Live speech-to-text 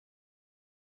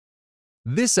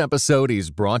This episode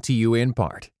is brought to you in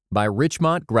part by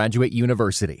Richmont Graduate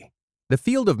University. The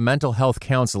field of mental health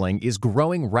counseling is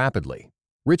growing rapidly.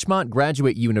 Richmont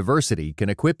Graduate University can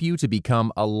equip you to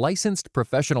become a licensed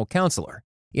professional counselor,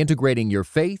 integrating your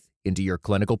faith into your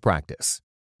clinical practice.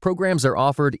 Programs are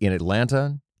offered in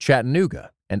Atlanta,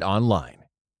 Chattanooga, and online.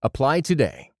 Apply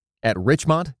today at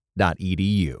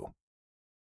richmont.edu.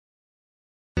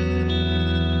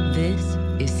 This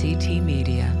is CT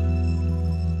Media.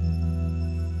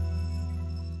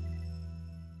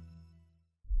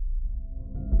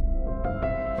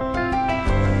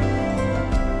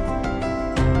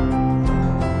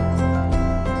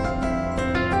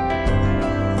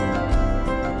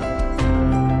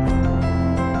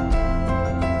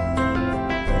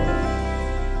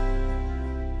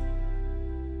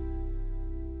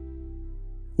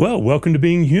 Well, welcome to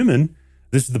Being Human.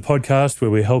 This is the podcast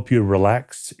where we help you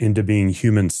relax into being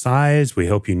human size. We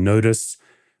help you notice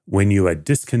when you are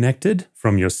disconnected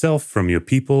from yourself, from your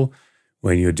people,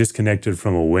 when you're disconnected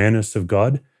from awareness of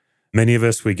God. Many of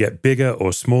us, we get bigger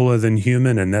or smaller than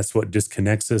human, and that's what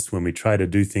disconnects us when we try to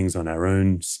do things on our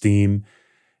own steam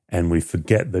and we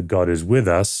forget that God is with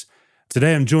us.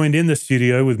 Today, I'm joined in the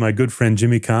studio with my good friend,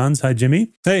 Jimmy Carnes. Hi,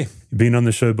 Jimmy. Hey. You've been on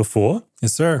the show before.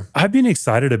 Yes, sir. I've been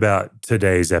excited about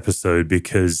today's episode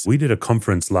because we did a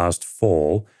conference last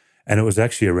fall, and it was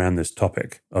actually around this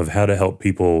topic of how to help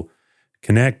people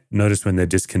connect, notice when they're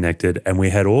disconnected. And we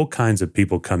had all kinds of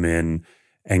people come in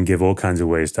and give all kinds of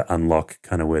ways to unlock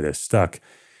kind of where they're stuck.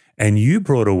 And you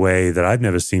brought a way that I've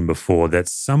never seen before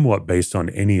that's somewhat based on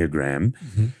Enneagram.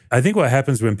 Mm-hmm. I think what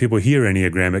happens when people hear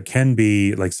Enneagram, it can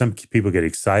be like some people get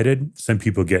excited. Some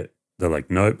people they're like,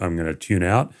 nope, I'm going to tune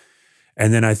out.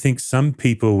 And then I think some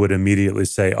people would immediately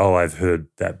say, oh, I've heard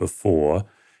that before.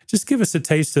 Just give us a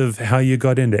taste of how you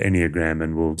got into Enneagram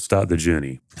and we'll start the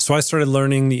journey. So I started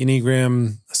learning the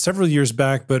Enneagram several years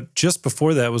back, but just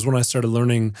before that was when I started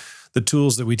learning the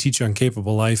tools that we teach on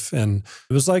Capable Life. And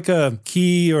it was like a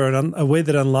key or a way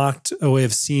that unlocked a way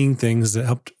of seeing things that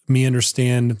helped me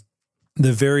understand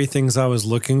the very things I was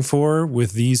looking for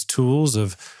with these tools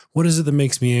of what is it that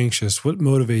makes me anxious? What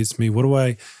motivates me? What do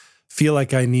I feel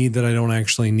like I need that I don't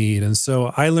actually need? And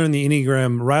so I learned the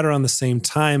Enneagram right around the same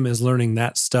time as learning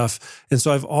that stuff. And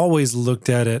so I've always looked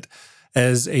at it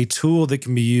as a tool that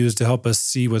can be used to help us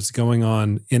see what's going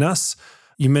on in us.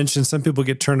 You mentioned some people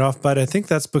get turned off by it. I think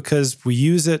that's because we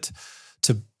use it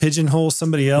to pigeonhole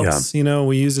somebody else. Yeah. You know,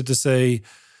 we use it to say,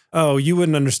 oh, you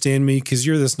wouldn't understand me because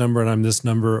you're this number and I'm this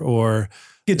number, or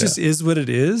it just is what it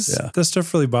is. Yeah. That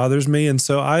stuff really bothers me. And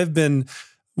so I've been,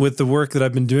 with the work that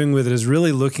I've been doing with it, is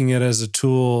really looking at it as a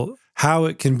tool, how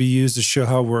it can be used to show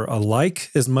how we're alike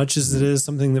as much as it is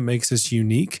something that makes us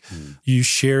unique. You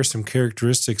share some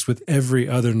characteristics with every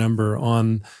other number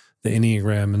on the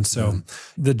Enneagram. And so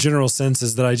the general sense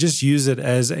is that I just use it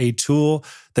as a tool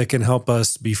that can help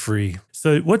us be free.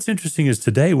 So what's interesting is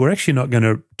today, we're actually not going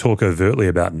to talk overtly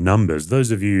about numbers. Those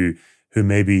of you who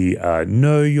maybe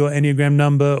know your Enneagram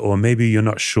number, or maybe you're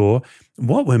not sure,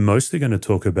 what we're mostly going to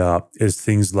talk about is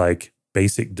things like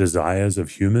basic desires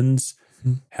of humans,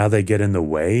 how they get in the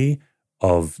way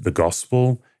of the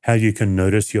gospel, how you can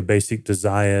notice your basic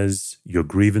desires, your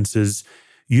grievances.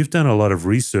 You've done a lot of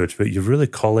research, but you've really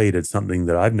collated something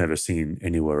that I've never seen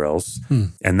anywhere else,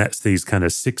 and that's these kind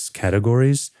of 6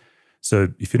 categories.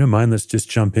 So if you don't mind, let's just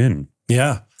jump in.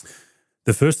 Yeah.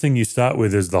 The first thing you start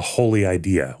with is the holy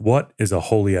idea. What is a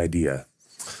holy idea?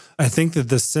 I think that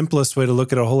the simplest way to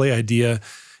look at a holy idea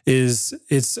is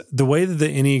it's the way that the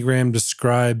Enneagram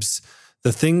describes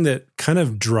the thing that kind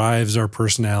of drives our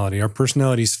personality. Our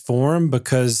personalities form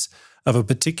because of a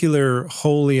particular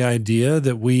holy idea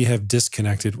that we have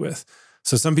disconnected with.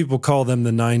 So some people call them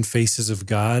the 9 faces of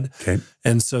God. Okay.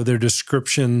 And so they're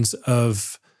descriptions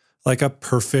of like a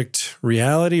perfect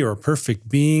reality or a perfect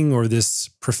being or this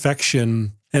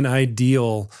perfection, an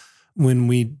ideal. When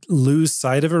we lose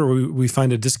sight of it or we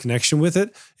find a disconnection with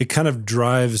it, it kind of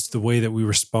drives the way that we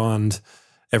respond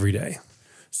every day.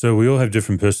 So we all have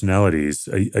different personalities.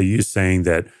 Are you saying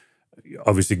that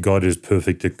obviously God is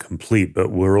perfect and complete,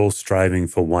 but we're all striving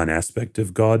for one aspect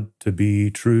of God to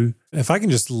be true? If I can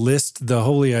just list the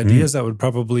holy ideas, that would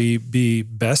probably be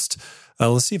best.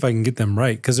 Let's see if I can get them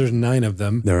right, because there's 9 of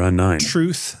them. There are 9.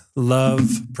 Truth, love,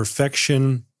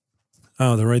 perfection.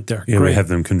 Oh, they're right there. Yeah, Great. We have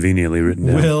them conveniently written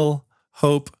down. Will,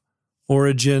 hope,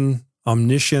 origin,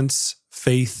 omniscience,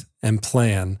 faith, and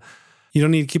plan. You don't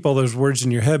need to keep all those words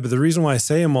in your head, but the reason why I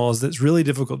say them all is that it's really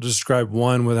difficult to describe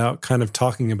one without kind of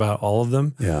talking about all of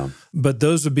them. Yeah. But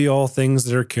those would be all things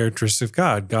that are characteristics of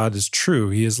God. God is true.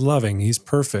 He is loving. He's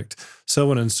perfect, so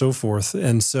on and so forth.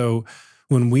 And so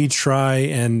when we try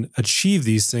and achieve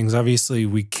these things, obviously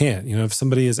we can't. If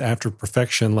somebody is after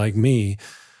perfection like me,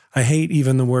 I hate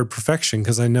even the word perfection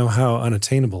because I know how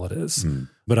unattainable it is.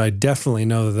 But I definitely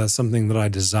know that that's something that I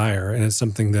desire. And it's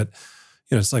something that,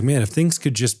 it's like, man, if things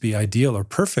could just be ideal or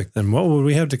perfect, then what would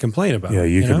we have to complain about? Yeah,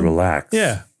 you could relax.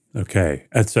 Yeah. Okay.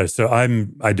 And so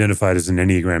I'm identified as an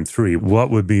Enneagram 3.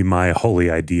 What would be my holy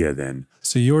idea then?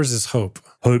 So yours is hope.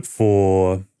 Hope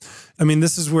for...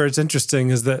 this is where it's interesting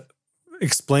is that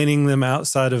explaining them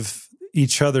outside of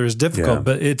each other is difficult,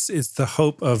 but it's the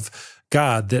hope of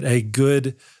God that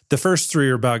the first three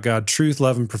are about God, truth,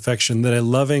 love, and perfection, that a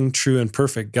loving, true, and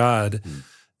perfect God,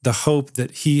 the hope that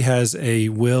he has a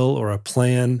will or a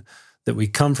plan, that we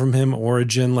come from him,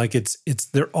 origin, like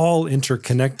they're all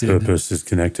interconnected. Purpose is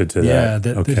connected to that. Yeah,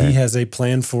 that he has a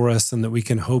plan for us and that we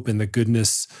can hope in the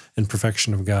goodness and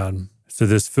perfection of God. So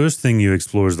this first thing you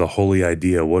explore is the holy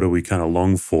idea. What do we kind of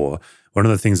long for? One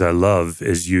of the things I love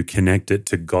is you connect it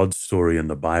to God's story in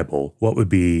the Bible. What would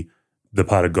be the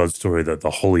part of God's story that the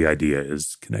holy idea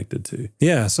is connected to?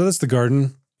 Yeah, so that's the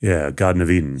garden. Yeah, Garden of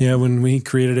Eden. Yeah, when we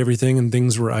created everything and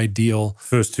things were ideal.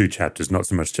 First 2 chapters, not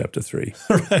so much chapter 3.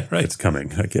 Right. It's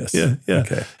coming, I guess. Yeah.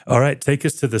 Okay. All right, take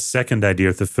us to the second idea.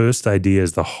 If the first idea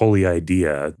is the holy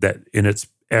idea, that in its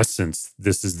essence,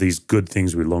 this is these good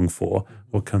things we long for,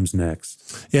 what comes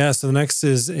next? Yeah, so the next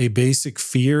is a basic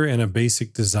fear and a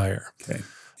basic desire. Okay.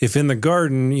 If in the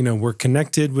garden, we're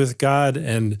connected with God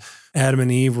and Adam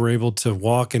and Eve were able to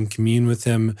walk and commune with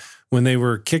him, when they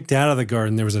were kicked out of the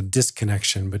garden, there was a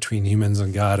disconnection between humans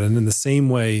and God. And in the same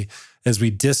way, as we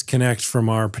disconnect from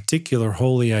our particular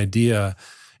holy idea,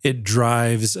 it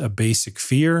drives a basic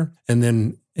fear and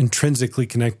then intrinsically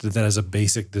connected to that as a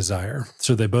basic desire.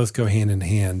 So they both go hand in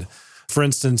hand. For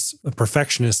instance, a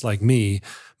perfectionist like me,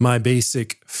 my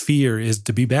basic fear is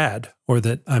to be bad or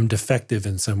that I'm defective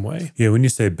in some way. Yeah, when you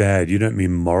say bad, you don't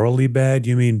mean morally bad,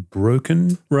 you mean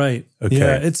broken? Right. Okay.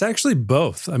 Yeah, it's actually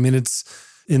both. It's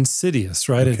insidious,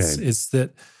 right? Okay. It's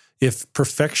that if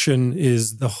perfection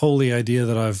is the holy idea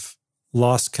that I've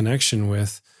lost connection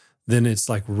with, then it's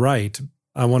like, right,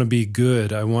 I want to be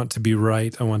good. I want to be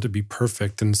right. I want to be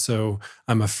perfect. And so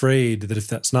I'm afraid that if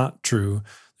that's not true,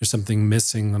 there's something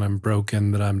missing, that I'm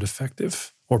broken, that I'm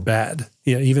defective or bad.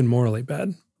 Yeah, even morally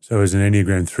bad. So as an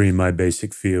Enneagram 3, my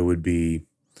basic fear would be?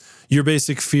 Your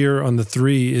basic fear on the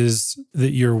 3 is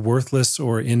that you're worthless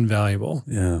or invaluable.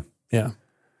 Yeah. Yeah.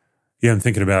 Yeah, I'm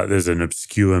thinking about, there's an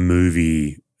obscure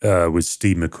movie with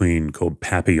Steve McQueen called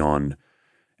Papillon.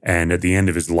 And at the end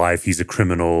of his life, he's a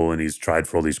criminal and he's tried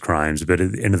for all these crimes. But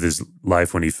at the end of his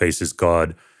life, when he faces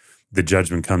God, the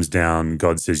judgment comes down.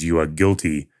 God says, you are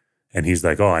guilty. And he's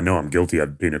like, oh, I know I'm guilty.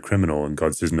 I've been a criminal. And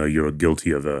God says, no, you're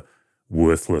guilty of a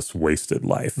worthless, wasted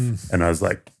life. And I was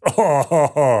like,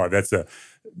 that's a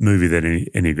movie that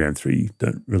Enneagram 3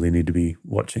 don't really need to be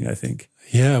watching, I think.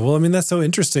 Yeah, well, that's so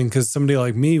interesting because somebody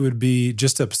like me would be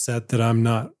just upset that I'm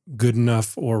not good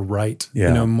enough or right,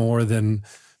 more than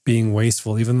being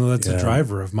wasteful, even though that's a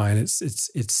driver of mine.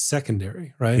 It's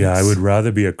secondary, right? Yeah, I would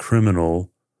rather be a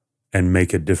criminal and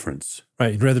make a difference.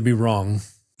 Right, you'd rather be wrong.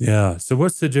 Yeah, so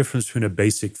what's the difference between a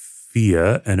basic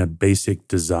fear and a basic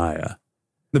desire?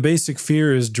 The basic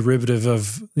fear is derivative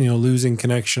of, losing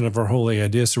connection of our holy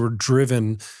idea. So we're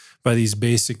driven by these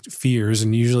basic fears,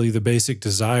 and usually the basic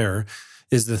desire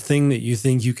is the thing that you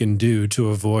think you can do to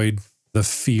avoid the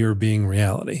fear being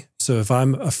reality. So if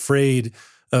I'm afraid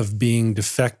of being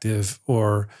defective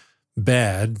or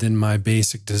bad, then my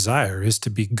basic desire is to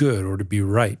be good or to be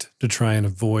right, to try and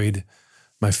avoid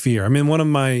my fear. One of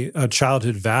my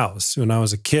childhood vows when I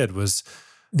was a kid was,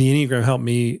 the Enneagram helped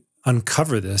me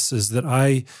uncover this, is that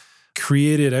I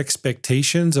created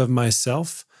expectations of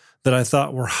myself that I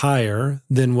thought were higher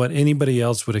than what anybody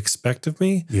else would expect of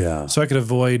me. Yeah. So I could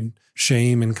avoid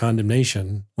shame and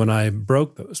condemnation when I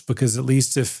broke those, because at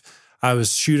least if I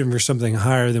was shooting for something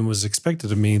higher than was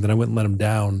expected of me, then I wouldn't let them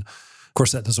down. Of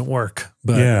course, that doesn't work,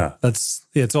 but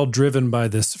it's all driven by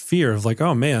this fear of like,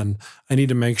 oh man, I need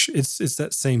to make sure it's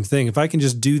that same thing. If I can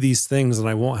just do these things, then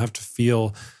I won't have to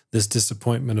feel this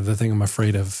disappointment of the thing I'm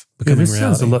afraid of becoming this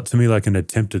reality. Sounds a lot to me like an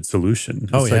attempted solution.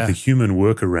 It's like the human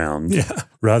workaround,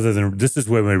 rather than, this is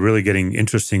where we're really getting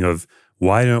interesting of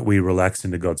why don't we relax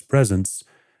into God's presence?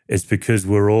 It's because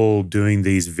we're all doing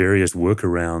these various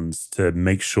workarounds to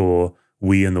make sure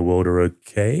we in the world are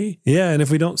okay. Yeah, and if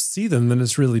we don't see them, then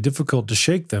it's really difficult to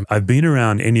shake them. I've been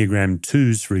around Enneagram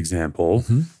 2s, for example,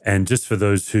 and just for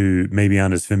those who maybe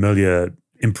aren't as familiar,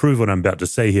 improve what I'm about to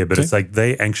say here, but it's like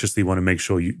they anxiously want to make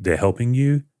sure they're helping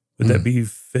you. Would that be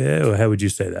fair, or how would you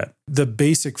say that? The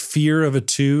basic fear of a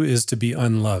 2 is to be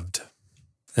unloved.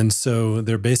 And so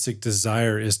their basic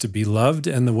desire is to be loved,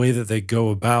 and the way that they go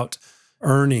about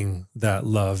earning that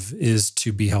love is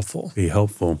to be helpful. Be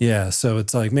helpful. Yeah. So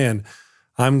it's like, man,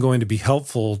 I'm going to be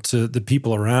helpful to the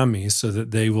people around me so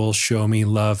that they will show me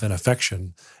love and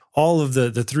affection. All of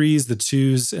the threes, the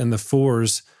twos, and the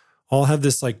fours all have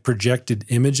this like projected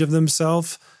image of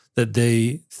themselves that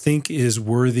they think is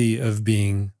worthy of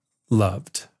being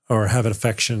loved or have an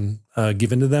affection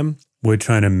given to them. We're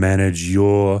trying to manage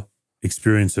your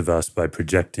experience of us by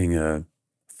projecting a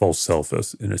false self,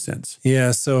 in a sense.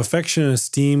 Yeah, so affection and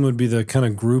esteem would be the kind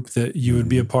of group that you would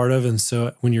be a part of. And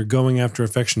so when you're going after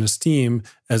affection and esteem,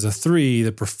 as a three,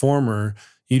 the performer,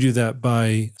 you do that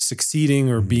by succeeding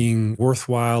or being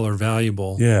worthwhile or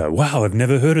valuable. Yeah. Wow, I've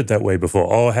never heard it that way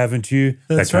before. Oh, haven't you?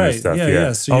 That's that kind right. of stuff.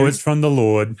 Yeah. So it's from the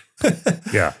Lord.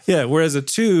 Yeah. Yeah, whereas a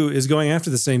two is going after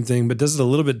the same thing, but does it a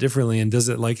little bit differently and does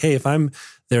it like, hey, if I'm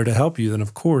there to help you, then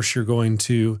of course you're going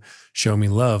to show me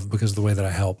love because of the way that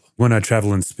I help. When I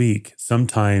travel and speak,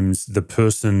 sometimes the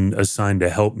person assigned to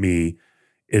help me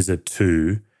is a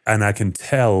two, and I can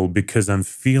tell because I'm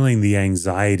feeling the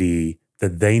anxiety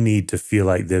that they need to feel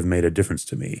like they've made a difference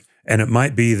to me. And it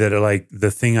might be that like the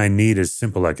thing I need is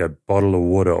simple, like a bottle of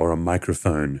water or a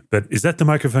microphone. But is that the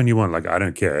microphone you want? Like, I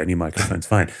don't care. Any microphone's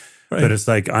fine. Right. But it's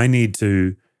like I need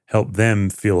to help them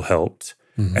feel helped.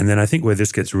 Mm-hmm. And then I think where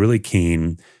this gets really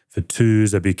keen for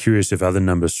twos, I'd be curious if other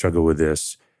numbers struggle with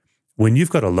this. When you've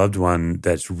got a loved one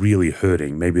that's really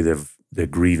hurting, maybe they're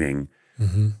grieving,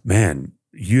 man,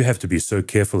 you have to be so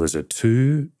careful as a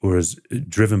two or as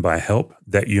driven by help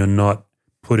that you're not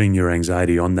putting your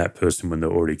anxiety on that person when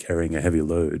they're already carrying a heavy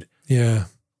load. Yeah.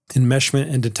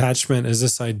 Enmeshment and detachment is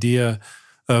this idea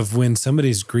of when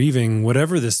somebody's grieving,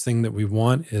 whatever this thing that we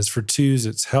want is, for twos,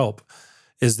 it's help,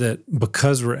 is that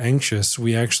because we're anxious,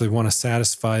 we actually want to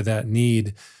satisfy that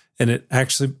need. And it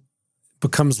actually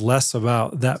becomes less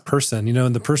about that person,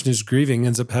 and the person who's grieving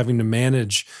ends up having to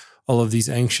manage all of these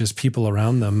anxious people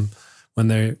around them when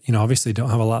they, obviously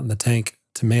don't have a lot in the tank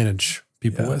to manage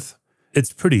people with.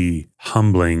 It's pretty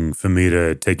humbling for me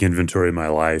to take inventory of my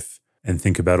life and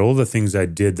think about all the things I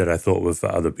did that I thought were for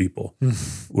other people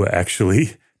were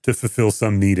actually to fulfill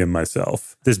some need in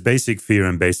myself. This basic fear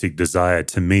and basic desire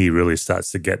to me really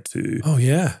starts to get to, oh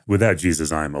yeah, without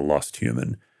Jesus, I am a lost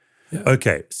human. Yeah.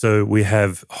 Okay, so we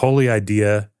have holy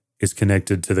idea is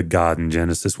connected to the garden,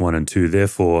 Genesis 1 and 2.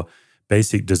 Therefore,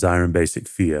 basic desire and basic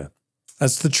fear.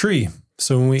 That's the tree.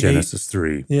 So when we Genesis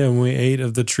 3. Yeah, when we ate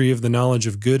of the tree of the knowledge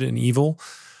of good and evil,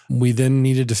 we then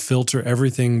needed to filter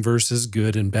everything versus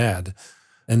good and bad.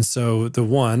 And so the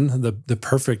one, the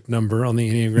perfect number on the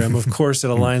Enneagram, of course, it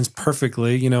aligns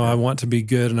perfectly. I want to be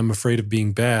good and I'm afraid of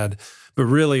being bad. But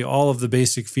really, all of the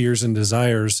basic fears and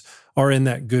desires are in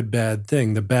that good, bad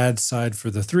thing. The bad side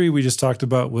for the three we just talked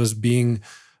about was being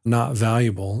not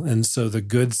valuable. And so the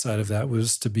good side of that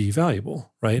was to be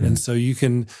valuable, right? Mm-hmm. And so you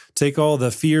can take all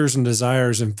the fears and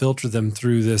desires and filter them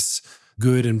through this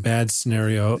good and bad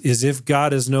scenario. Is if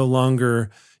God is no longer,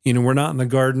 we're not in the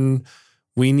garden,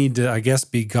 we need to, I guess,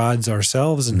 be gods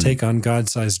ourselves and take on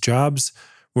God-sized jobs.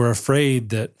 We're afraid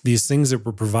that these things that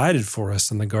were provided for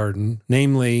us in the garden,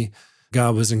 namely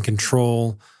God was in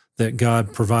control, that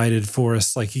God provided for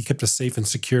us, like he kept us safe and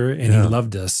secure and he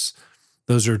loved us.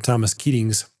 Those are Thomas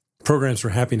Keating's programs for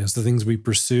happiness, the things we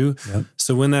pursue. Yep.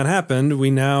 So when that happened,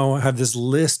 we now have this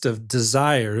list of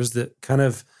desires that kind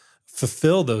of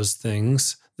fulfill those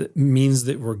things. That means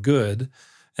that we're good.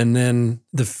 And then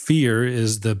the fear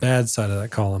is the bad side of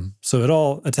that column. So it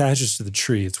all attaches to the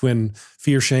tree. It's when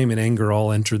fear, shame, and anger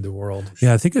all entered the world.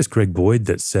 Yeah, I think it's Greg Boyd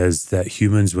that says that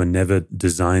humans were never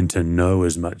designed to know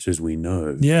as much as we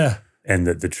know. Yeah. And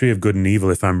that the tree of good and evil,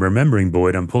 if I'm remembering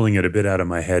Boyd, I'm pulling it a bit out of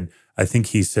my head. I think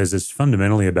he says it's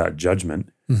fundamentally about judgment,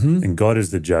 and God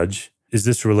is the judge. Is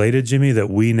this related, Jimmy, that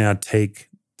we now take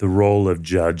the role of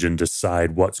judge and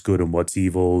decide what's good and what's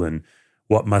evil and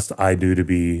what must I do to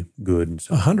be good? And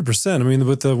so 100%. I mean,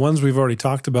 with the ones we've already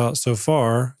talked about so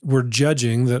far, we're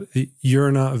judging that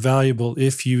you're not valuable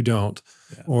if you don't,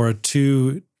 or a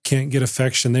two can't get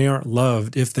affection. They aren't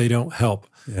loved if they don't help.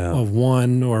 Yeah. A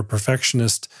one or a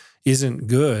perfectionist isn't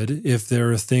good if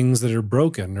there are things that are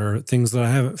broken or things that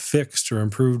I haven't fixed or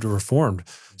improved or reformed.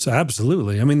 So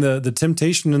absolutely. I mean, the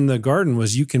temptation in the garden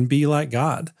was you can be like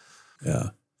God. Yeah.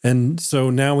 And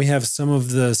so now we have some of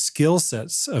the skill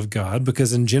sets of God,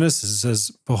 because in Genesis it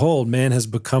says, behold, man has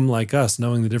become like us,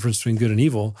 knowing the difference between good and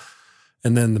evil.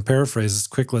 And then the paraphrase is,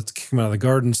 quick, let's kick them out of the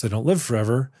garden so they don't live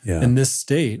forever in this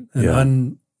state.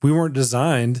 And we weren't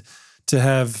designed to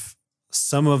have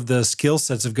some of the skill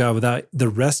sets of God without the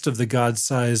rest of the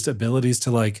God-sized abilities to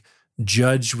like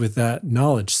judge with that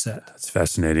knowledge set. That's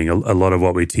fascinating. A lot of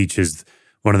what we teach is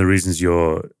one of the reasons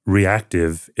you're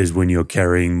reactive is when you're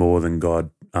carrying more than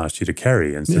God asked you to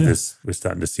carry. And so we're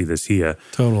starting to see this here.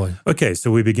 Totally. Okay,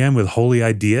 so we began with holy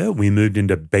idea. We moved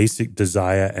into basic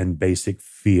desire and basic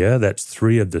fear. That's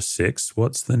 3 of the 6.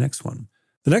 What's the next one?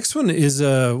 The next one is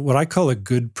what I call a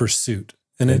good pursuit.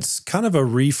 And it's kind of a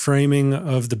reframing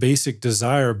of the basic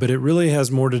desire, but it really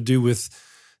has more to do with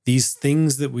these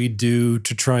things that we do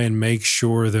to try and make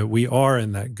sure that we are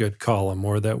in that good column,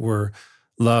 or that we're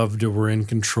loved, or we're in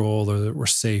control, or that we're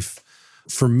safe.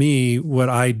 For me, what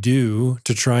I do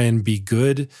to try and be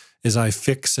good is I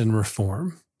fix and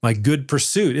reform. My good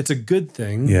pursuit, it's a good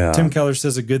thing. Yeah. Tim Keller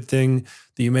says a good thing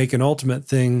that you make an ultimate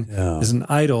thing is an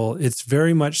idol. It's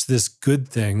very much this good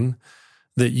thing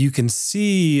that you can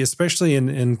see, especially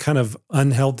in kind of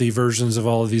unhealthy versions of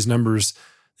all of these numbers.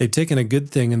 They've taken a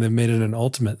good thing and they've made it an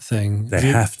ultimate thing. They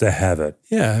have to have it.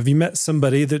 Yeah. Have you met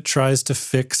somebody that tries to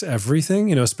fix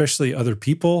everything, especially other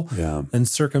people and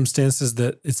circumstances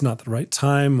that it's not the right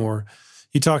time? Or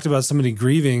you talked about somebody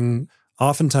grieving.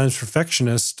 Oftentimes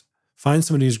perfectionists find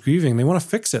somebody who's grieving. They want to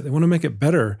fix it. They want to make it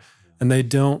better. And they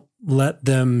don't let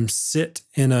them sit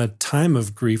in a time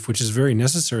of grief, which is very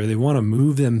necessary. They want to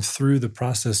move them through the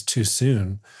process too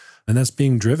soon. And that's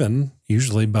being driven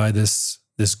usually by this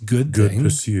good thing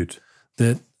pursuit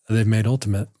that they've made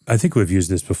ultimate. I think we've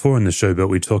used this before in the show, but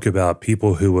we talk about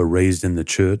people who were raised in the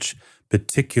church,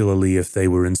 particularly if they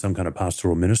were in some kind of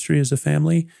pastoral ministry as a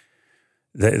family.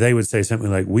 They would say something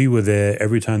like, we were there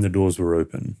every time the doors were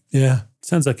open. Yeah.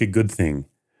 Sounds like a good thing.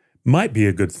 Might be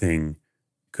a good thing.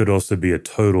 Could also be a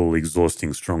total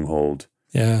exhausting stronghold.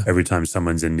 Yeah. Every time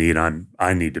someone's in need,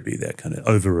 I need to be there, kind of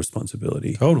over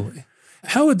responsibility. Totally.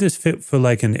 How would this fit for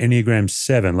like an Enneagram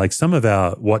 7? Like some of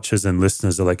our watchers and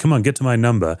listeners are like, come on, get to my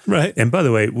number. Right. And by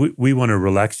the way, we want to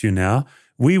relax you now.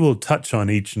 We will touch on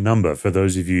each number for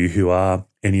those of you who are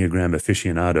Enneagram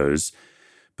aficionados.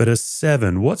 But a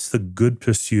 7, what's the good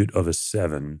pursuit of a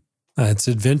 7? It's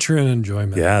adventure and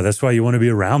enjoyment. Yeah, that's why you want to be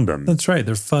around them. That's right.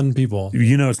 They're fun people.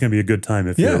 You know it's going to be a good time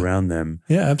if you're around them.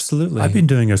 Yeah, absolutely. I've been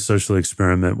doing a social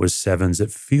experiment with 7s.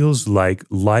 It feels like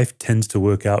life tends to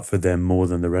work out for them more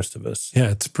than the rest of us.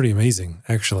 Yeah, it's pretty amazing,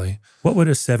 actually. What would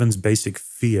a 7's basic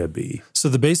fear be? So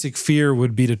the basic fear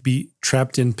would be to be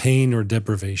trapped in pain or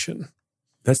deprivation.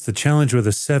 That's the challenge with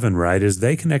a 7, right? Is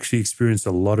they can actually experience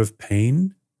a lot of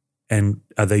pain. And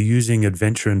are they using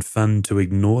adventure and fun to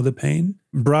ignore the pain?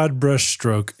 Broad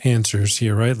brushstroke answers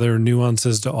here, right? There are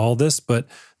nuances to all this, but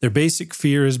their basic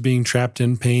fear is being trapped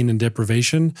in pain and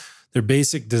deprivation. Their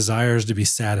basic desire is to be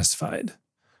satisfied.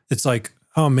 It's like,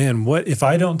 oh man, what if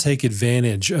I don't take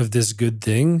advantage of this good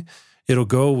thing? It'll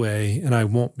go away and I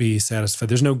won't be satisfied.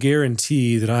 There's no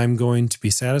guarantee that I'm going to be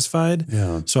satisfied.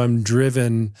 Yeah. So I'm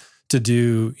driven to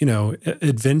do,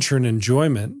 adventure and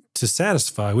enjoyment to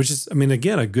satisfy, which is,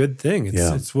 again, a good thing.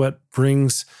 It's what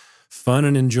brings fun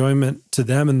and enjoyment to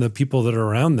them and the people that are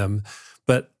around them.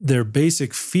 But their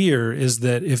basic fear is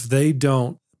that if they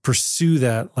don't pursue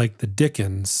that like the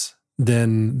Dickens,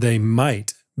 then they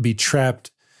might be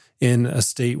trapped in a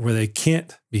state where they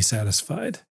can't be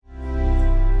satisfied.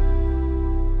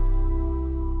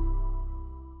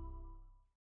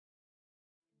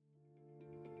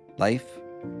 Life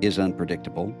is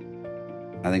unpredictable.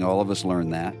 I think all of us learn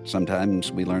that.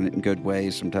 Sometimes we learn it in good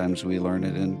ways. Sometimes we learn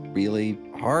it in really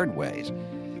hard ways.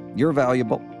 You're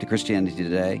valuable to Christianity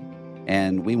Today,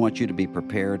 and we want you to be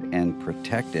prepared and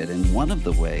protected. And one of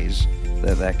the ways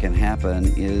that can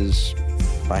happen is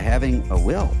by having a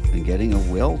will and getting a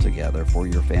will together for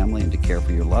your family and to care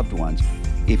for your loved ones.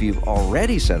 If you've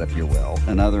already set up your will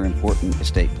and other important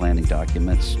estate planning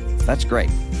documents, that's great.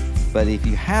 But if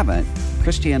you haven't,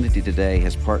 Christianity Today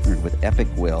has partnered with Epic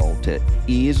Will to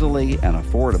easily and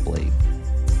affordably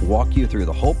walk you through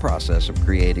the whole process of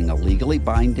creating a legally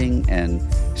binding and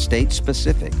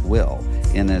state-specific will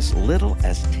in as little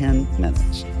as 10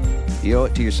 minutes. You owe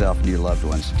it to yourself and your loved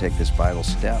ones to take this vital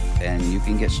step, and you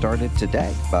can get started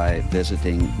today by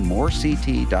visiting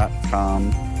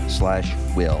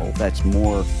morect.com/will. That's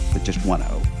more with just one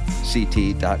O.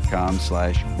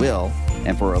 ct.com/will,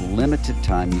 and for a limited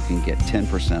time you can get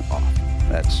 10% off.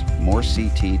 That's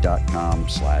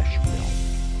morect.com/will.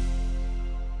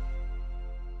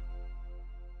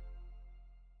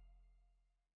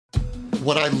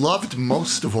 What I loved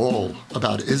most of all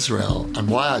about Israel and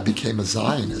why I became a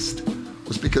Zionist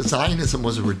was because Zionism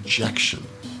was a rejection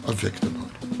of victimhood.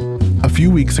 A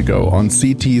few weeks ago on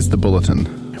CT's The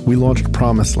Bulletin, we launched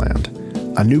Promised Land,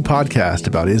 a new podcast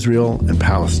about Israel and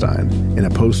Palestine in a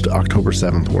post-October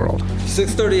 7th world.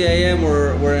 6:30 a.m.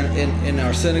 we're in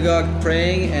our synagogue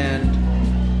praying,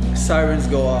 and sirens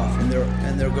go off, and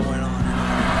they're going on.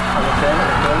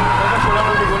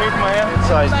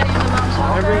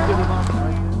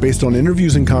 Based on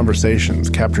interviews and conversations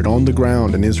captured on the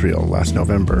ground in Israel last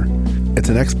November, it's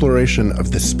an exploration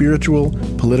of the spiritual,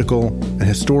 political, and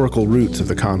historical roots of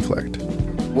the conflict.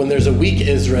 When there's a weak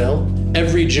Israel,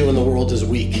 every Jew in the world is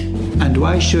weak. And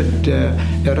why should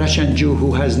a Russian Jew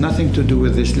who has nothing to do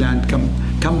with this land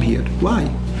come here? Why?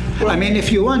 I mean,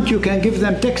 if you want, you can give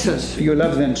them Texas. You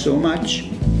love them so much.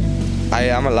 I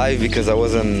am alive because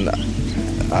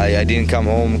I didn't come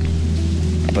home.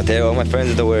 But all my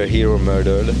friends that were here were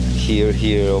murdered.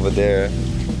 Here, over there.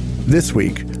 This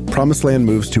week, Promised Land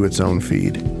moves to its own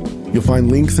feed. You'll find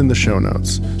links in the show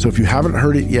notes, so if you haven't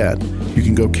heard it yet, you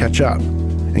can go catch up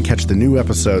and catch the new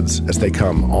episodes as they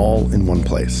come all in one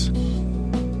place.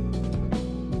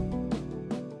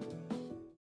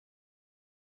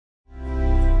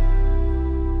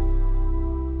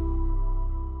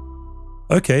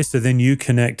 Okay, so then you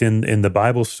connect in the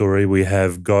Bible story, we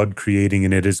have God creating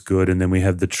and it is good, and then we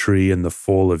have the tree and the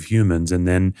fall of humans, and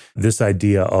then this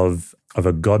idea of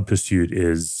a God pursuit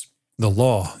is... the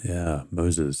law. Yeah,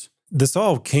 Moses. This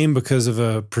all came because of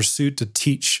a pursuit to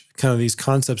teach kind of these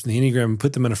concepts in the Enneagram and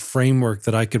put them in a framework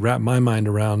that I could wrap my mind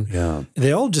around. Yeah.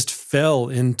 They all just fell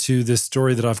into this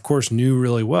story that I, of course, knew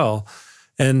really well.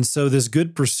 And so this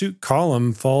good pursuit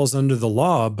column falls under the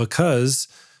law because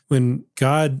when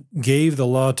God gave the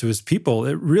law to his people,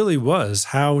 it really was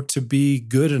how to be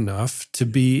good enough to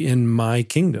be in my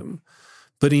kingdom.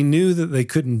 But he knew that they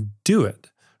couldn't do it,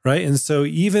 right? And so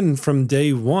even from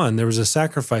day one, there was a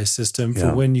sacrifice system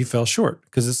for when you fell short.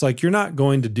 Because it's like, you're not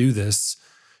going to do this.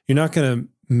 You're not going to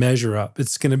measure up.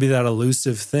 It's going to be that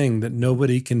elusive thing that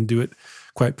nobody can do it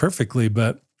quite perfectly,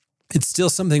 but it's still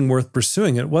something worth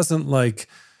pursuing. It wasn't like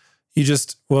you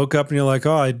just woke up and you're like,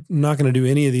 oh, I'm not going to do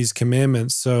any of these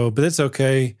commandments. But it's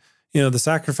okay. You know, the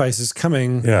sacrifice is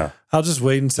coming. Yeah. I'll just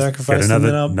wait and sacrifice. Get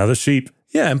another sheep.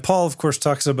 Yeah. And Paul, of course,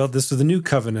 talks about this with the new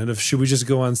covenant of should we just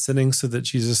go on sinning so that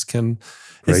Jesus can,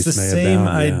 Grace it's the may same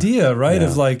abound, idea, right? Yeah.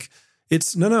 Of like,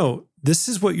 it's no, this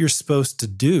is what you're supposed to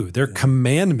do. They're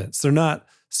commandments. They're not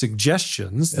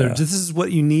suggestions. This is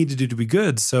what you need to do to be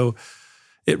good. So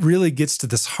it really gets to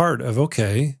this heart of,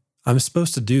 okay, I'm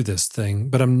supposed to do this thing,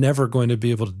 but I'm never going to be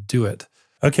able to do it.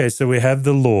 Okay, so we have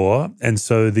the law, and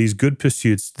so these good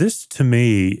pursuits, this to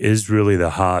me is really the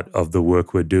heart of the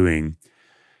work we're doing.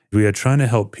 We are trying to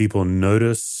help people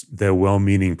notice their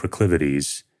well-meaning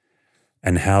proclivities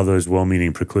and how those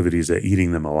well-meaning proclivities are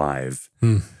eating them alive.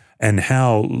 And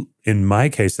how, in my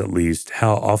case at least,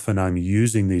 how often I'm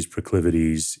using these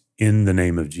proclivities in the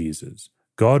name of Jesus.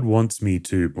 God wants me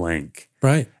to blank.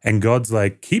 Right. And God's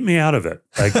like, keep me out of it.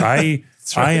 Like I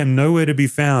am nowhere to be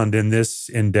found in this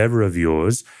endeavor of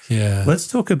yours. Yeah. Let's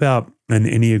talk about an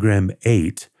Enneagram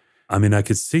 8. I mean, I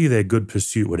could see their good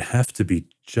pursuit would have to be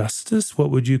justice. What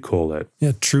would you call it?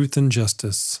 Yeah, truth and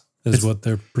justice is what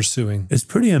they're pursuing. It's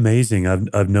pretty amazing.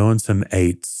 I've known some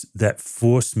 8s that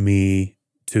force me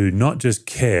to not just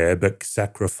care, but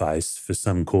sacrifice for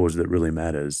some cause that really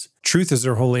matters. Truth is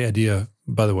their holy idea,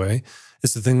 by the way.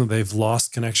 It's the thing that they've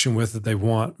lost connection with that they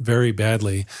want very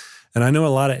badly. And I know a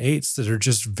lot of 8s that are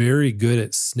just very good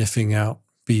at sniffing out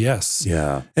BS.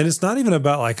 Yeah. And it's not even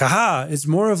about like, aha, it's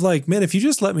more of like, man, if you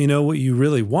just let me know what you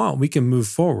really want, we can move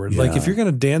forward. Like if you're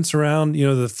going to dance around, you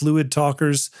know, the fluid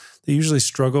talkers, they usually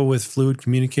struggle with fluid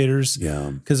communicators.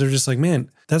 Yeah. Because they're just like, man,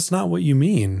 that's not what you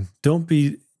mean. Don't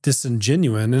be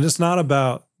disingenuous. And it's not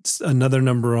about another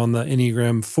number on the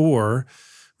Enneagram 4,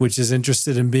 which is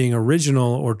interested in being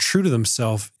original or true to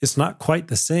themselves. It's not quite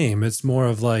the same. It's more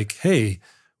of like, hey,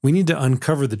 we need to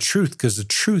uncover the truth because the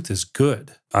truth is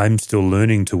good. I'm still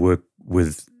learning to work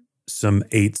with some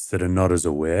 8s that are not as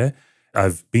aware.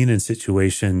 I've been in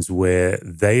situations where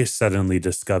they suddenly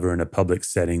discover in a public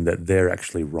setting that they're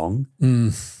actually wrong.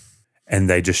 And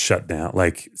they just shut down.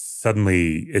 Like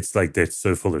suddenly it's like they're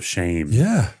so full of shame.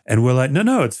 Yeah. And we're like,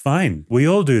 no, it's fine. We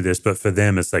all do this. But for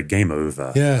them, it's like game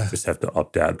over. Yeah. Just have to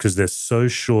opt out because they're so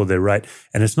sure they're right.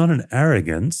 And it's not an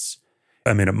arrogance.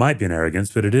 I mean, it might be an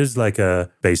arrogance, but it is like a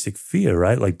basic fear,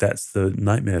 right? Like that's the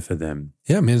nightmare for them.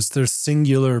 Yeah, I mean, it's their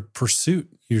singular pursuit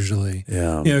usually.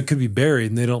 Yeah. You know, it could be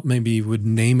buried and they don't maybe would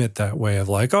name it that way of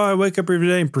like, oh, I wake up every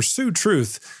day and pursue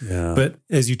truth. Yeah. But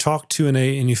as you talk to an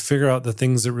 8 and you figure out the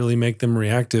things that really make them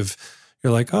reactive,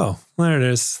 you're like, oh, there it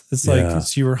is. It's like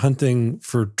it's you were hunting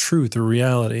for truth or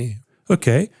reality.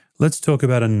 Okay. Let's talk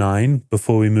about a 9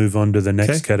 before we move on to the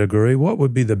next category. What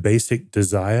would be the basic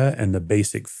desire and the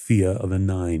basic fear of a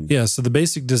 9? Yeah, so the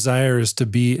basic desire is to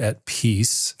be at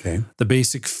peace. Okay. The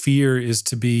basic fear is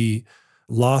to be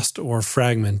lost or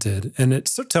fragmented. And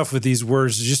it's so tough with these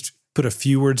words to just put a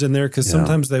few words in there because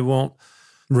sometimes they won't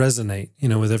resonate,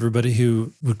 with everybody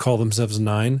who would call themselves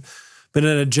 9. But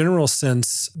in a general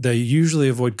sense, they usually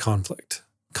avoid conflict.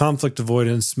 Conflict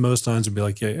avoidance, most 9s would be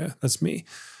like, yeah, that's me.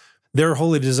 Their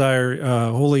holy desire,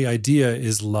 holy idea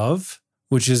is love,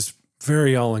 which is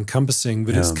very all-encompassing.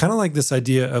 But it's kind of like this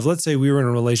idea of, let's say we were in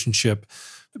a relationship,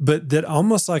 but that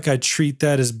almost like I treat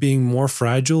that as being more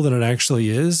fragile than it actually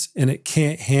is, and it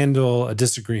can't handle a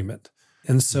disagreement.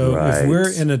 And so if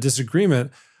we're in a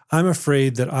disagreement, I'm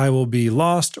afraid that I will be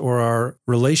lost or our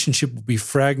relationship will be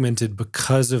fragmented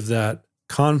because of that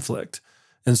conflict.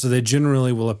 And so they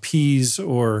generally will appease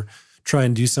or try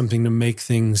and do something to make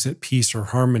things at peace or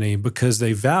harmony because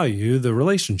they value the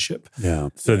relationship. Yeah.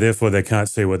 So therefore they can't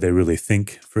say what they really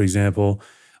think, for example.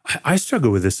 I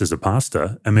struggle with this as a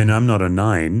pastor. I mean, I'm not a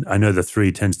 9. I know the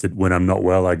 3 tends to, when I'm not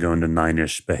well, I go into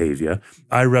 9-ish behavior.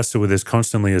 I wrestle with this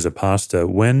constantly as a pastor.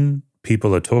 When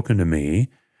people are talking to me,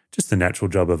 just the natural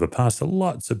job of a pastor,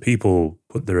 lots of people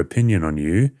put their opinion on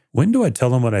you. When do I tell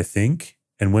them what I think?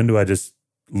 And when do I just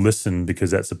listen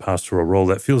because that's a pastoral role?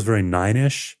 That feels very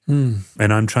 9-ish. And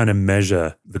I'm trying to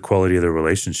measure the quality of the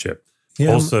relationship.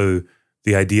 Yeah. Also,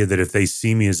 the idea that if they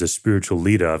see me as a spiritual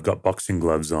leader, I've got boxing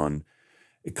gloves on,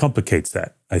 it complicates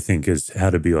that, I think, is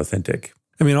how to be authentic.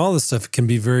 I mean, all this stuff can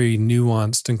be very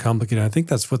nuanced and complicated. I think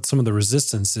that's what some of the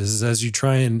resistance is as you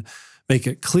try and make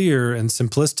it clear and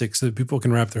simplistic so that people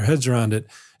can wrap their heads around it.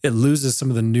 It loses some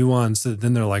of the nuance that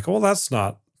then they're like, well, that's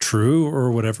not true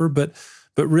or whatever. But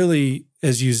really,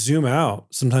 as you zoom out,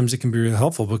 sometimes it can be really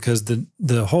helpful because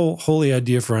the whole holy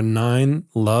idea for a 9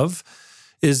 love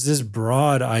is this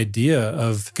broad idea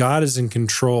of God is in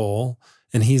control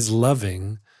and he's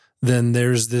loving. Then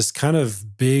there's this kind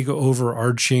of big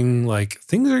overarching, like,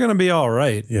 things are going to be all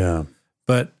right. Yeah.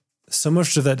 But so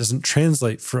much of that doesn't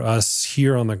translate for us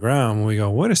here on the ground when we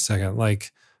go, wait a second,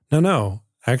 like, no,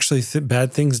 actually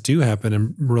bad things do happen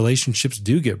and relationships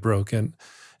do get broken.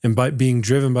 And by being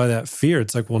driven by that fear,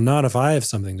 it's like, well, not if I have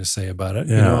something to say about it.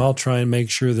 Yeah. I'll try and make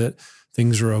sure that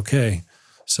things are okay.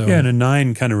 So yeah, and a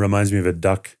 9 kind of reminds me of a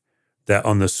duck that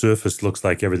on the surface looks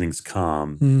like everything's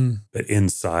calm, but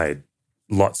inside,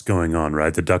 lots going on,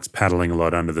 right? The duck's paddling a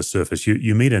lot under the surface.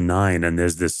 You meet a 9 and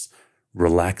there's this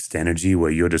relaxed energy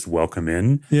where you're just welcome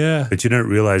in. Yeah. But you don't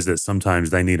realize that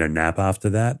sometimes they need a nap after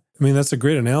that. I mean, that's a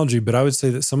great analogy, but I would say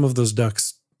that some of those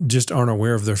ducks just aren't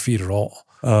aware of their feet at all.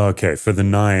 Oh, okay. For the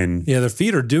 9. Yeah, their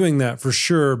feet are doing that for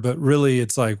sure, but really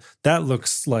it's like, that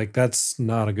looks like that's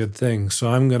not a good thing. So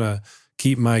I'm going to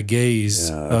keep my gaze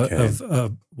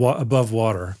above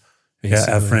water.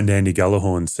 Basically. Yeah, our friend Andy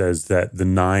Gullahorn says that the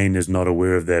 9 is not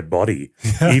aware of their body.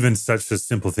 Yeah. Even such a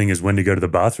simple thing as when to go to the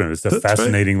bathroom. It's a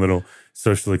fascinating little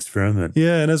social experiment.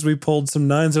 Yeah, and as we pulled some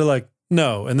 9s, they're like,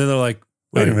 no. And then they're like,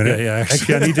 wait a minute. Yeah,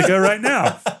 actually, I need to go right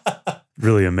now.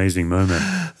 Really amazing moment.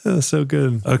 Oh, so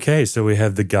good. Okay, so we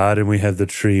have the garden, we have the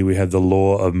tree, we have the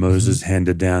law of Moses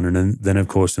handed down. And then, of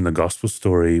course, in the gospel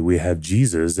story, we have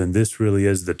Jesus. And this really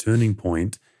is the turning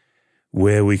point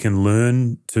where we can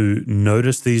learn to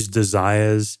notice these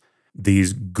desires,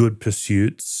 these good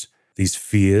pursuits, these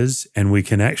fears, and we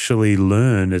can actually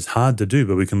learn, it's hard to do,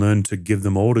 but we can learn to give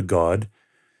them all to God.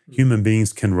 Human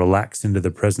beings can relax into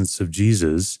the presence of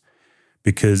Jesus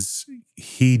because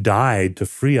he died to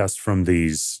free us from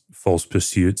these false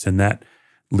pursuits, and that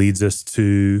leads us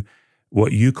to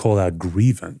what you call our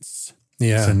grievance.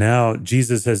 Yeah. So now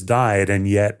Jesus has died, and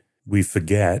yet we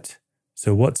forget.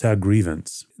 So what's our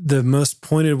grievance? The most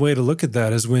pointed way to look at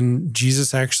that is when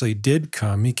Jesus actually did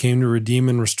come. He came to redeem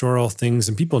and restore all things,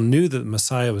 and people knew that the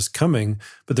Messiah was coming,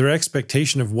 but their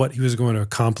expectation of what he was going to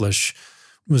accomplish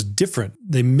was different.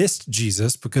 They missed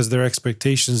Jesus because their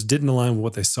expectations didn't align with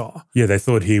what they saw. Yeah, they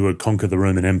thought he would conquer the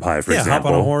Roman Empire, for example. Yeah, hop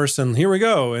on a horse and here we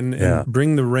go, and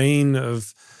bring the reign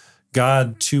of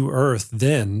God to earth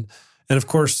then. And of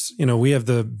course, we have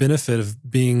the benefit of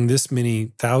being this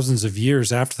many thousands of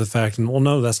years after the fact. And well,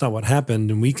 no, that's not what happened.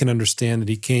 And we can understand that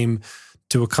he came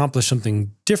to accomplish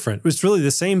something different. It's really the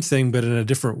same thing, but in a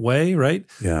different way, right?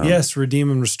 Yeah. Yes,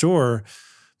 redeem and restore.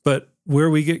 But where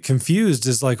we get confused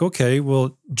is like, okay,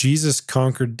 well, Jesus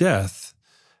conquered death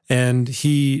and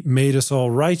he made us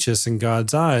all righteous in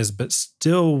God's eyes. But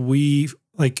still we,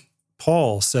 like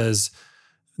Paul says,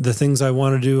 the things I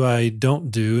want to do, I don't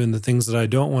do, and the things that I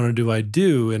don't want to do, I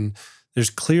do. And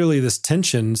there's clearly this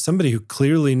tension. Somebody who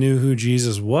clearly knew who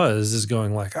Jesus was is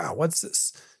going like, what's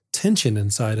this tension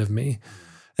inside of me?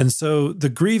 And so the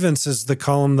grievance is the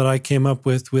column that I came up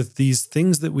with these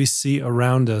things that we see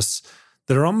around us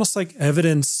that are almost like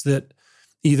evidence that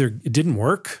either it didn't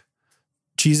work,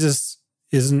 Jesus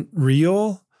isn't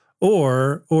real,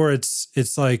 or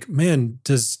it's like, man,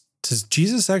 does does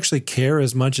Jesus actually care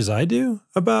as much as I do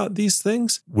about these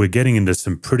things? We're getting into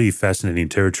some pretty fascinating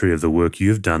territory of the work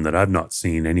you've done that I've not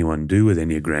seen anyone do with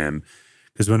Enneagram.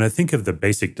 Because when I think of the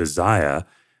basic desire,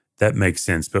 that makes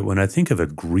sense. But when I think of a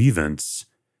grievance,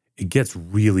 it gets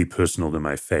really personal to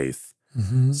my faith.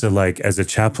 Mm-hmm. So like as a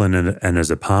chaplain and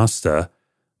as a pastor,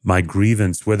 my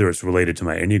grievance, whether it's related to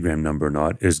my Enneagram number or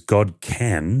not, is God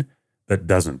can, but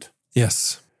doesn't.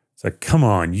 Yes. It's like, come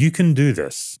on, you can do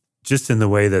this. Just in the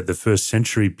way that the first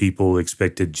century people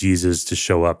expected Jesus to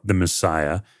show up, the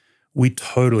Messiah, we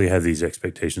totally have these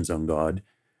expectations on God.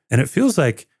 And it feels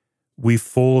like we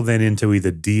fall then into either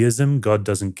deism, God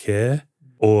doesn't care,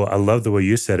 or I love the way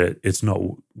you said it, it's not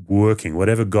working.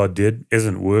 Whatever God did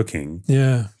isn't working.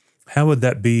 Yeah. How would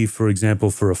that be, for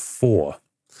example, for a 4?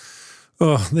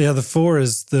 Oh, yeah, the 4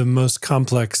 is the most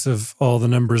complex of all the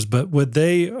numbers, but what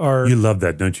they are... You love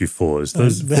that, don't you, 4s?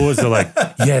 Those 4s are like,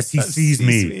 yes, he sees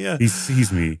me. Yeah. He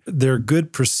sees me. Their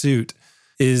good pursuit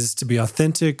is to be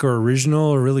authentic or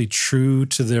original or really true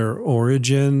to their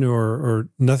origin, or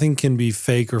nothing can be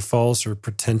fake or false or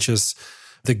pretentious.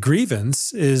 The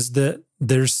grievance is that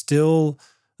there's still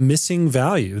missing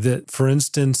value, that, for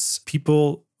instance,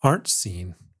 people aren't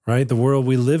seen, right? The world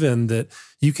we live in, that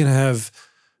you can have...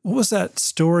 What was that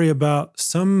story about?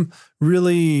 Some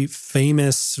really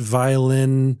famous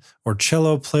violin or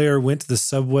cello player went to the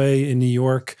subway in New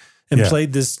York and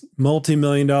played this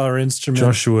multi-million-dollar instrument.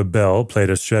 Joshua Bell played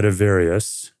a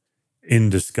Stradivarius in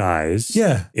disguise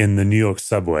in the New York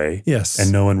subway. Yes.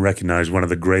 And no one recognized one of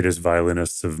the greatest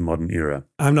violinists of modern era.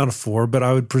 I'm not a 4, but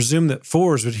I would presume that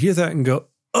 4s would hear that and go,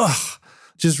 ugh,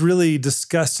 just really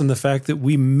disgust in the fact that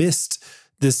we missed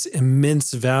this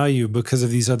immense value because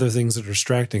of these other things that are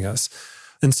distracting us.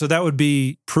 And so that would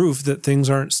be proof that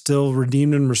things aren't still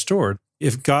redeemed and restored.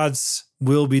 If God's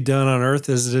will be done on earth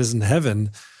as it is in heaven,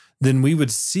 then we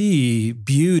would see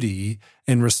beauty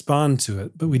and respond to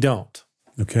it, but we don't.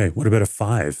 Okay, what about a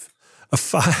 5? A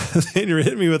 5, you're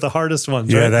hitting me with the hardest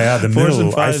ones, Yeah, right? they are. The 4s middle,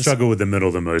 and I 5s. struggle with the middle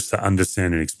the most to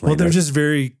understand and explain. Well, they're it. just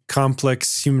very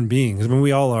complex human beings. I mean,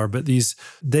 we all are, but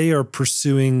they are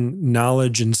pursuing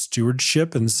knowledge and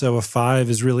stewardship. And so a 5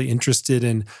 is really interested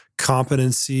in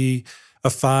competency. A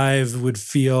 5 would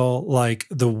feel like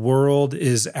the world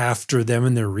is after them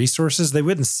and their resources. They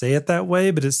wouldn't say it that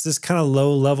way, but it's this kind of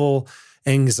low-level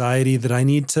anxiety that I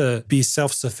need to be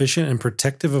self-sufficient and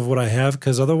protective of what I have,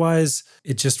 because otherwise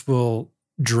it just will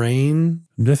drain.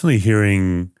 I'm definitely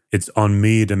hearing it's on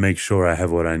me to make sure I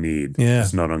have what I need. Yeah.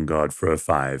 It's not on God for a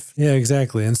 5. Yeah,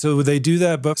 exactly. And so they do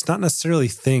that, but it's not necessarily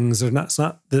things. It's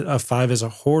not that a 5 is a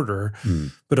hoarder,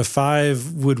 but a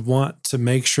 5 would want to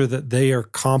make sure that they are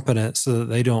competent so that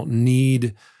they don't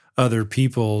need other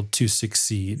people to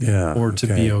succeed or to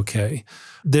be okay.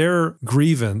 Their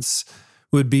grievance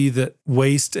would be that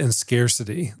waste and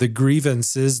scarcity. The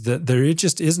grievance is that there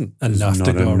just isn't enough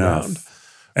to go around.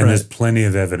 And there's plenty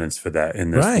of evidence for that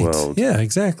in this world. Yeah,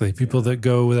 exactly. People that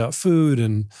go without food,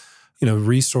 and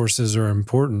resources are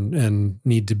important and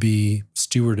need to be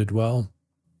stewarded well.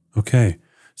 Okay.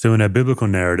 So in our biblical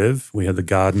narrative, we have the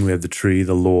garden, we have the tree,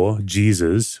 the law,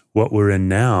 Jesus. What we're in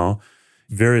now,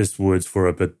 various words for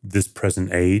it, but this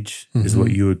present age is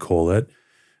what you would call it.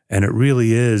 And it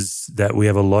really is that we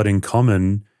have a lot in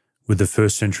common with the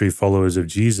first century followers of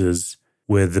Jesus,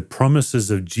 where the promises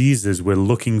of Jesus, we're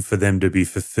looking for them to be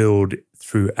fulfilled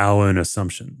through our own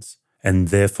assumptions. And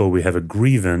therefore we have a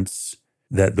grievance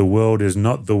that the world is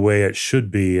not the way it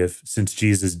should be since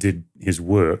Jesus did his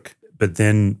work. But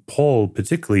then Paul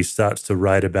particularly starts to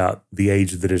write about the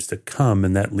age that is to come,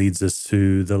 and that leads us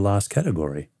to the last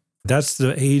category. That's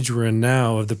the age we're in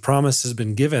now. The promise has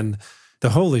been given.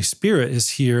 The Holy Spirit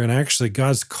is here, and actually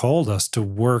God's called us to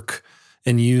work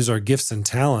and use our gifts and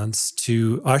talents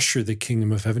to usher the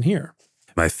kingdom of heaven here.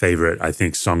 My favorite, I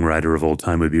think, songwriter of all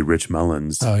time would be Rich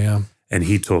Mullins. Oh, yeah. And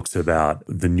he talks about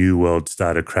the new world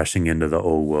started crashing into the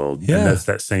old world. Yeah. And that's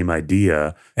that same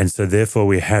idea. And so therefore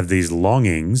we have these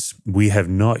longings. We have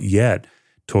not yet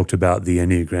talked about the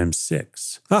Enneagram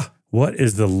 6. What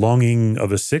is the longing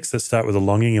of a 6? Let's start with a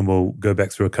longing, and we'll go back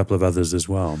through a couple of others as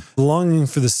well. The longing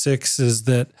for the 6 is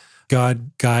that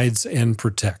God guides and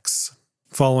protects.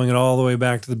 Following it all the way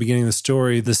back to the beginning of the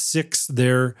story, the 6,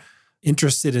 they're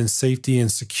interested in safety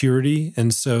and security.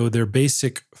 And so their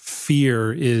basic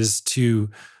fear is to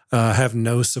have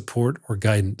no support or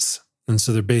guidance. And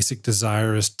so their basic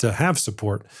desire is to have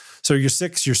support. So your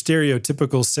 6, your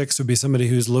stereotypical 6 would be somebody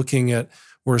who's looking at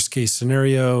worst case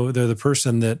scenario. They're the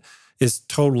person that is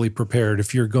totally prepared.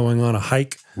 If you're going on a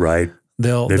hike, right,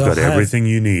 they've got have everything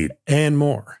you need and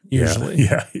more usually.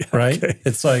 Yeah. Right? Okay.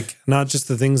 It's like not just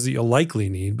the things that you'll likely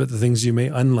need, but the things you may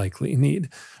unlikely need.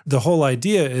 The whole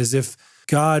idea is if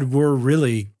God were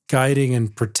really guiding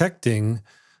and protecting,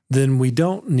 then we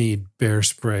don't need bear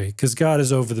spray because God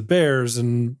is over the bears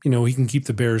and, he can keep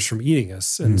the bears from eating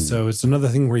us. And so it's another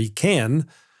thing where he can,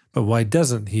 but why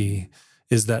doesn't he,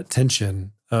 is that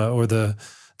tension or the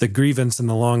grievance and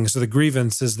the longing. So the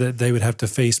grievance is that they would have to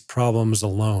face problems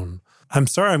alone. I'm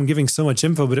sorry I'm giving so much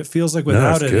info, but it feels like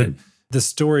without the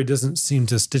story doesn't seem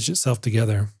to stitch itself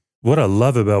together. What I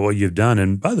love about what you've done,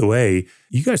 and by the way,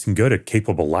 you guys can go to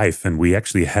Capable Life and we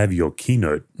actually have your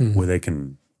keynote where they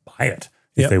can buy it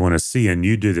if they want to see. And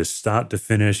you do this start to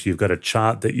finish. You've got a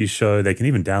chart that you show. They can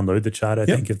even download the chart, I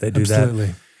think, if they do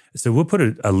that. So we'll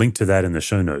put a link to that in the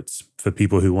show notes for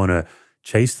people who want to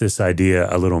chase this idea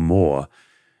a little more.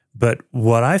 But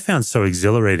what I found so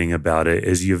exhilarating about it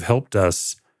is you've helped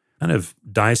us kind of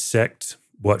dissect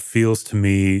what feels to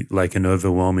me like an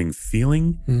overwhelming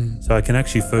feeling. So I can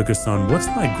actually focus on what's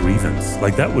my grievance.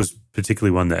 Like that was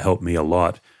particularly one that helped me a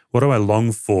lot. What do I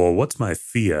long for? What's my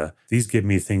fear? These give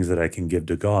me things that I can give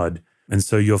to God. And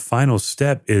so your final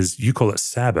step is, you call it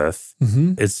Sabbath.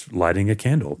 It's lighting a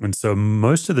candle. And so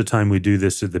most of the time we do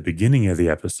this at the beginning of the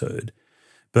episode.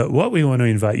 But what we want to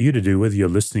invite you to do, whether you're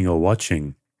listening or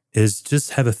watching, is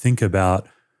just have a think about,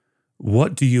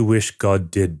 what do you wish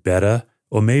God did better?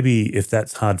 Or maybe if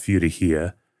that's hard for you to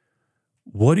hear,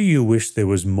 what do you wish there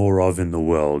was more of in the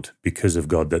world because of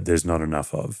God that there's not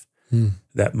enough of?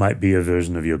 That might be a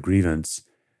version of your grievance.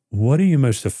 What are you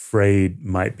most afraid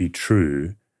might be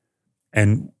true?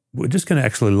 And we're just going to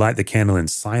actually light the candle in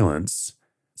silence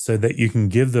so that you can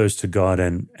give those to God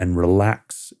and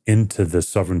relax into the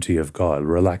sovereignty of God,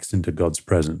 relax into God's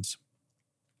presence.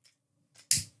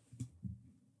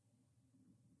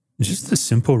 Just the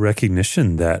simple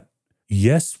recognition that,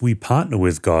 yes, we partner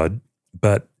with God,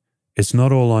 but it's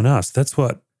not all on us. That's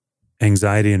what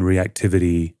anxiety and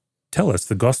reactivity tell us.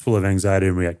 The gospel of anxiety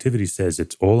and reactivity says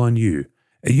it's all on you.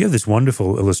 You have this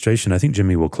wonderful illustration, I think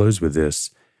Jimmy will close with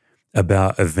this,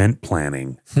 about event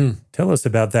planning. Tell us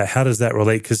about that. How does that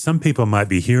relate? Because some people might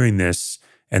be hearing this,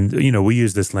 and we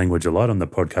use this language a lot on the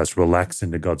podcast, relax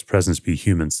into God's presence, be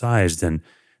human-sized, and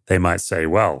they might say,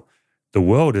 well, the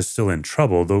world is still in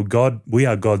trouble, though we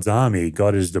are God's army.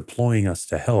 God is deploying us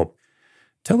to help.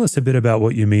 Tell us a bit about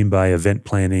what you mean by event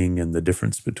planning and the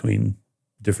difference between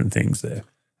different things there.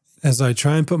 As I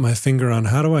try and put my finger on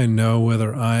how do I know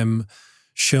whether I'm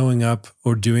showing up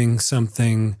or doing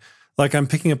something, like I'm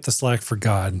picking up the slack for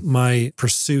God. My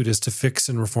pursuit is to fix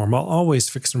and reform. I'll always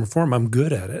fix and reform. I'm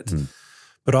good at it.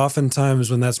 But oftentimes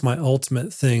when that's my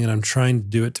ultimate thing and I'm trying to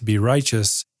do it to be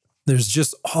righteous, there's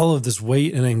just all of this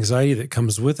weight and anxiety that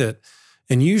comes with it.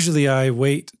 And usually I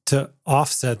wait to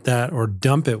offset that or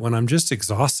dump it when I'm just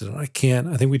exhausted. And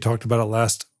I think we talked about it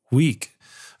last week,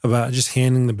 about just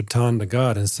handing the baton to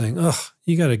God and saying,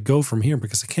 you got to go from here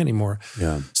because I can't anymore.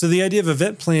 So the idea of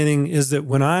event planning is that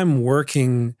when I'm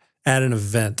working at an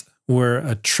event where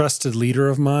a trusted leader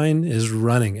of mine is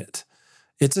running it,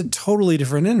 it's a totally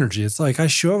different energy. It's like I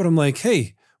show up and I'm like,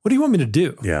 hey, what do you want me to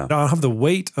do? I don't have the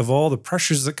weight of all the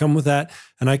pressures that come with that,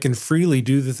 and I can freely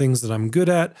do the things that I'm good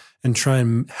at and try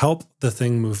and help the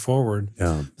thing move forward.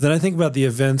 Then I think about the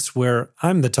events where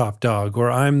I'm the top dog, or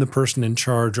I'm the person in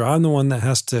charge, or I'm the one that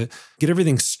has to get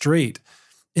everything straight.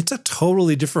 It's a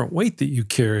totally different weight that you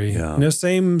carry.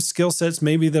 Same skill sets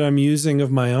maybe that I'm using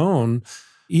of my own.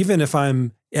 Even if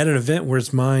I'm at an event where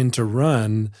it's mine to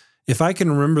run, if I can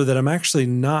remember that I'm actually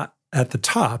not at the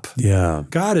top,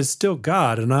 God is still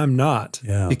God and I'm not.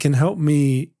 It can help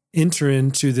me enter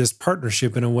into this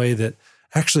partnership in a way that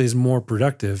actually is more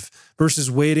productive versus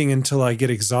waiting until I get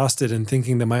exhausted and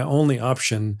thinking that my only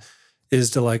option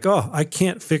is to I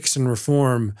can't fix and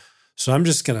reform, so I'm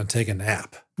just going to take a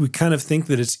nap. We kind of think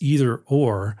that it's either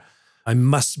or. I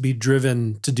must be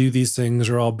driven to do these things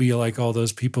or I'll be like all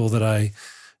those people that I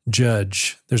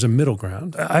judge. There's a middle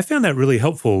ground. I found that really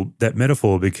helpful, that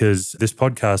metaphor, because this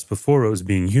podcast, before it was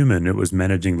Being Human, it was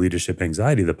Managing Leadership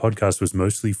Anxiety. The podcast was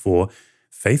mostly for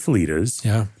faith leaders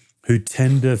who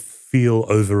tend to feel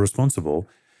over-responsible.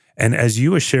 And as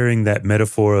you were sharing that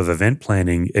metaphor of event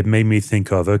planning, it made me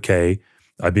think of, okay,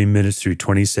 I've been ministry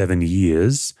 27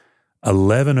 years.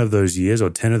 11 of those years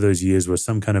or 10 of those years was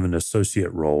some kind of an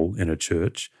associate role in a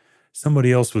church.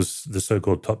 Somebody else was the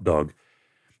so-called top dog.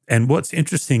 And what's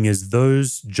interesting is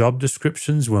those job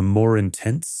descriptions were more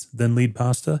intense than lead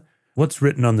pastor. What's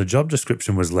written on the job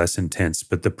description was less intense,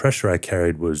 but the pressure I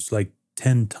carried was like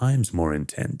 10 times more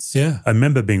intense. I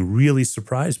remember being really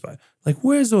surprised by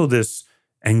where's all this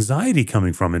anxiety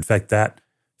coming from? In fact, that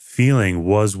feeling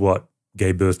was what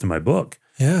gave birth to my book.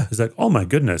 Yeah. It's like, oh my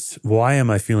goodness, why am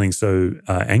I feeling so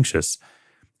anxious?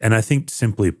 And I think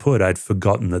simply put, I'd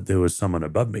forgotten that there was someone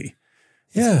above me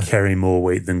carrying more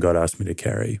weight than God asked me to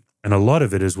carry. And a lot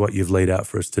of it is what you've laid out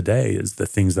for us today, is the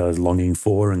things that I was longing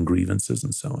for and grievances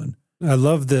and so on. I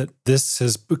love that this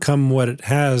has become what it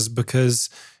has, because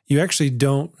you actually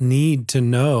don't need to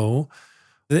know.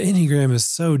 The Enneagram is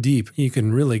so deep. You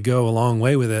can really go a long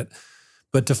way with it.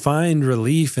 But to find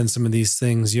relief in some of these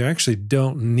things, you actually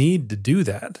don't need to do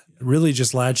that. Really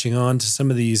just latching on to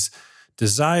some of these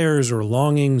desires or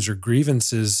longings or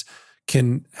grievances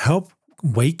can help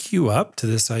wake you up to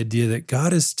this idea that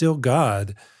God is still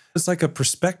God. It's like a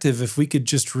perspective. If we could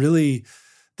just really,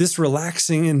 this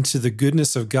relaxing into the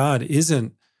goodness of God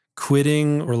isn't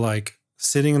quitting or like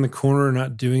sitting in the corner and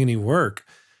not doing any work.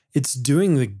 It's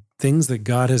doing the things that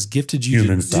God has gifted you to do.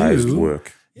 Human-sized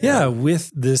work. Yeah, with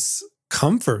this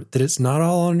comfort that it's not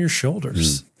all on your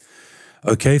shoulders.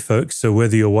 Okay, folks, so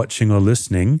whether you're watching or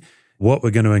listening, what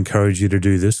we're going to encourage you to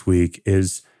do this week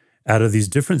is, out of these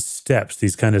different steps,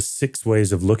 these kind of 6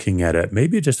 ways of looking at it,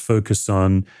 maybe just focus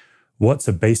on what's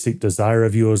a basic desire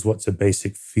of yours, what's a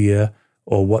basic fear,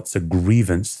 or what's a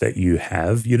grievance that you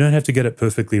have. You don't have to get it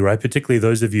perfectly right, particularly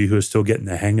those of you who are still getting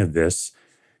the hang of this.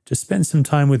 Just spend some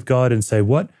time with God and say,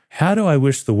 how do I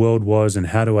wish the world was, and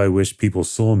how do I wish people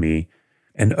saw me?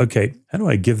 And okay, how do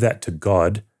I give that to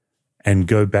God and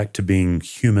go back to being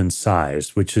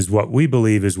human-sized, which is what we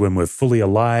believe is when we're fully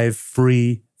alive,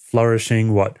 free,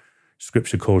 flourishing, what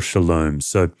Scripture calls shalom.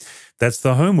 So that's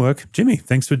the homework. Jimmy,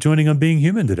 thanks for joining on Being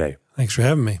Human today. Thanks for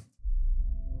having me.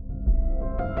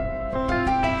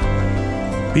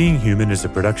 Being Human is a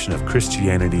production of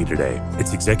Christianity Today.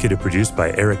 It's executive produced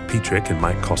by Eric Petrick and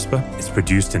Mike Cosper. It's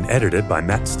produced and edited by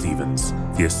Matt Stevens.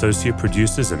 The associate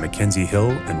producers are Mackenzie Hill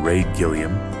and Ray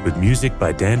Gilliam, with music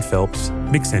by Dan Phelps,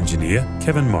 mix engineer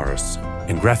Kevin Morris,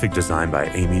 and graphic design by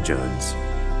Amy Jones.